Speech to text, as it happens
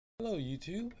Hello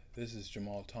YouTube, this is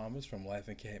Jamal Thomas from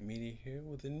Laughing Cat Media here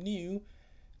with a new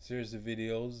series of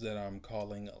videos that I'm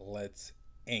calling Let's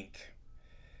Ink.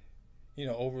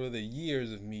 Over the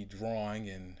years of me drawing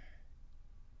and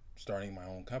starting my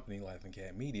own company, Laughing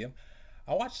Cat Media,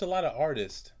 I watched a lot of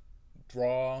artists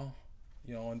draw,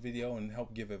 on video and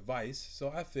help give advice.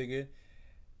 So I figured,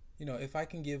 if I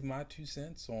can give my 2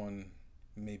 cents on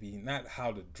maybe not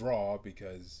how to draw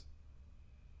because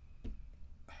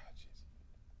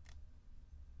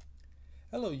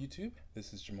Hello YouTube,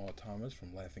 this is Jamal Thomas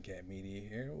from Laughing Cat Media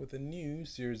here with a new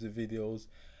series of videos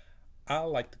I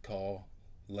like to call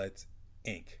Let's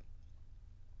Ink.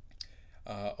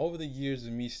 Over the years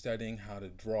of me studying how to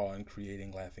draw and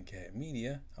creating Laughing Cat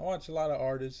Media, I watch a lot of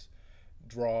artists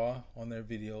draw on their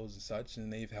videos and such,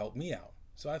 and they've helped me out.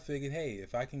 So I figured, hey,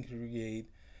 if I can create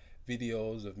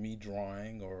videos of me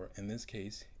drawing, or in this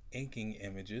case, inking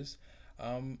images,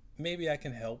 maybe I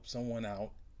can help someone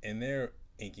out in their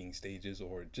inking stages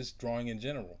or just drawing in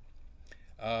general.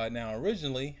 Now,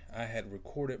 originally, I had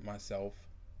recorded myself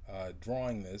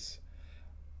drawing this,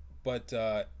 but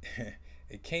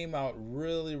it came out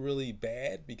really, really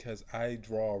bad because I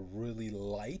draw really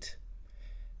light.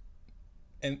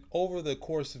 And over the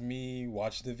course of me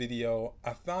watching the video,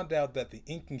 I found out that the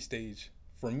inking stage,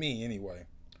 for me anyway,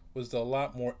 was the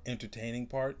lot more entertaining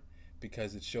part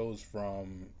because it shows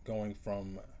from going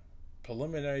from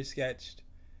preliminary sketch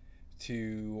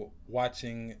to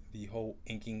watching the whole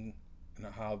inking and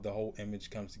how the whole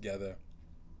image comes together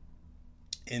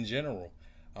in general.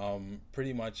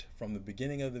 Pretty much from the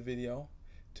beginning of the video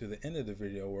to the end of the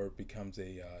video, where it becomes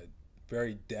a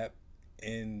very depth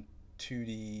in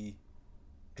 2D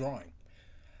drawing.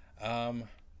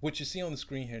 What you see on the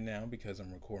screen here now, because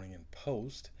I'm recording in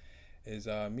post, is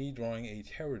me drawing a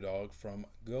terror dog from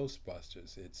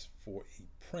Ghostbusters. It's for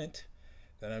a print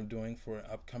that I'm doing for an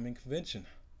upcoming convention.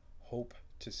 Hope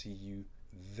to see you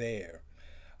there.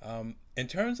 In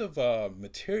terms of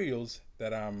materials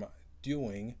that I'm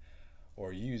doing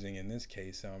or using in this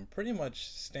case, pretty much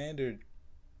standard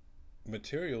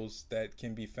materials that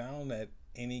can be found at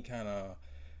any kind of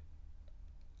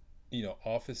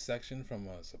office section from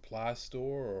a supply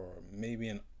store, or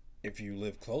maybe if you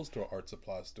live close to an art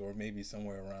supply store, maybe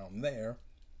somewhere around there.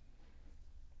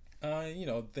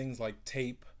 Things like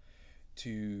tape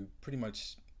to pretty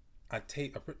much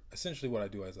essentially what I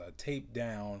do is I tape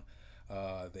down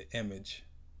the image,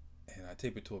 and I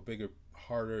tape it to a bigger,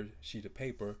 harder sheet of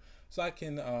paper so I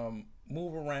can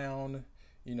move around,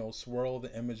 swirl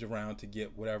the image around to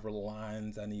get whatever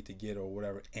lines I need to get or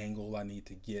whatever angle I need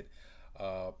to get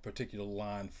a particular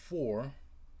line for.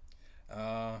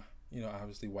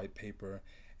 Obviously white paper.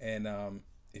 And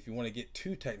if you want to get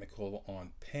too technical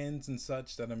on pens and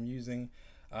such that I'm using,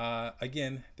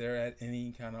 again, they're at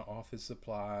any kind of office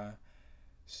supply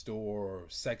store or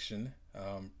section,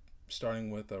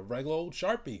 starting with a regular old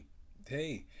Sharpie.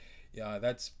 Hey, yeah,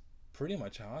 that's pretty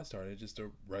much how I started, just a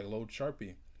regular old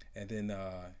Sharpie. And then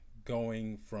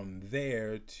going from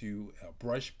there to a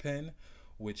brush pen,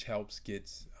 which helps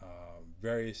get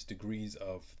various degrees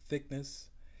of thickness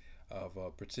of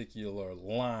a particular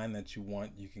line that you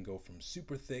want. You can go from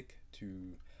super thick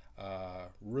to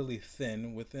really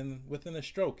thin within a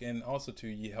stroke, and also to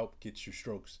you help get your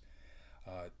strokes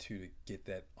to get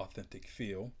that authentic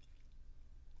feel.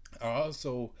 I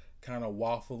also kind of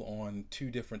waffle on two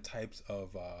different types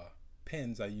of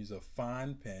pens. I use a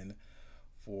fine pen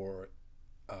for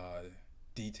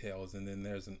details, and then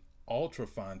there's an ultra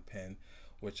fine pen,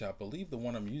 which I believe the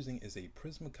one I'm using is a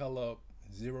Prismacolor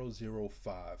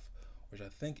 005, which I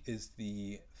think is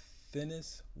the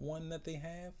thinnest one that they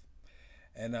have.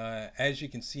 And as you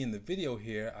can see in the video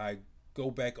here, I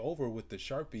go back over with the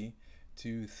Sharpie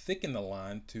to thicken the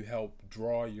line to help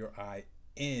draw your eye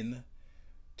in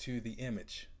to the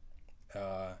image.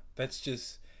 That's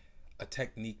just a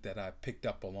technique that I picked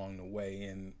up along the way,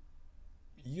 and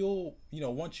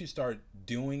once you start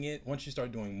doing it, once you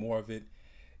start doing more of it,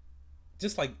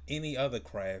 just like any other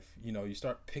craft, you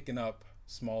start picking up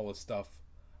smaller stuff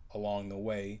along the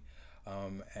way,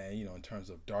 and in terms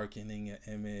of darkening an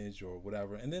image or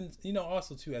whatever. And then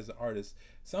also too, as an artist,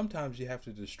 sometimes you have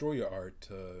to destroy your art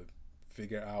to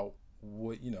figure out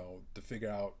to figure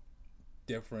out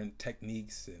different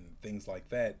techniques and things like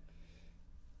that.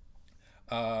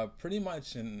 Pretty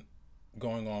much, and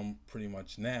going on pretty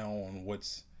much now on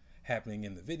what's happening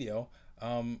in the video,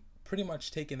 pretty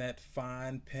much taking that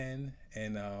fine pen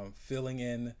and filling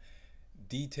in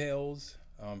details.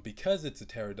 Because it's a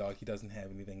terror dog, he doesn't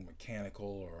have anything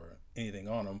mechanical or anything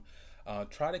on him.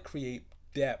 Try to create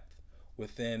depth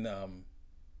within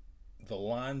the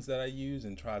lines that I use,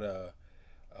 and try to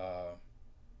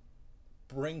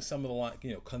bring some of the line,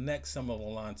 connect some of the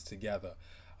lines together.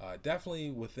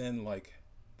 Definitely within like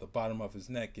the bottom of his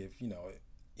neck. If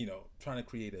trying to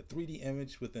create a 3D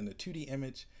image within a 2D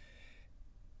image,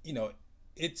 you know,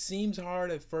 it seems hard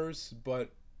at first,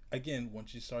 but again,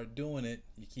 once you start doing it,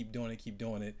 you keep doing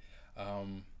it,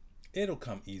 it'll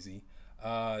come easy.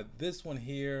 This one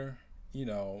here,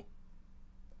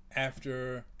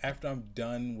 after I'm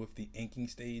done with the inking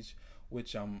stage,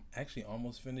 which I'm actually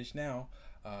almost finished now,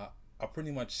 I'll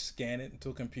pretty much scan it into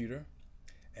a computer,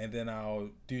 and then I'll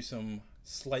do some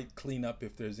slight cleanup.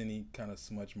 If there's any kind of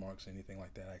smudge marks or anything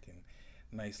like that, I can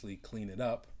nicely clean it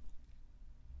up,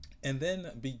 and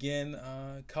then begin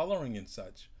coloring and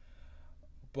such.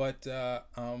 But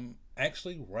I'm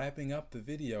actually wrapping up the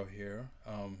video here.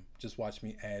 Just watch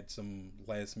me add some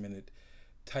last minute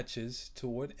touches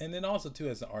to it, and then also too,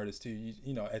 as an artist too,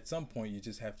 at some point you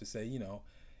just have to say,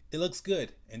 it looks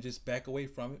good, and just back away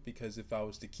from it, because if I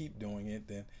was to keep doing it,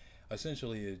 then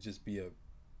essentially it'd just be a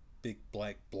big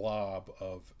black blob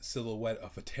of silhouette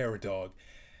of a terror dog,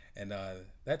 and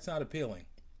that's not appealing.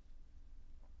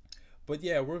 But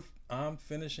yeah, I'm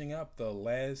finishing up the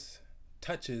last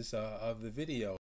touches of the video.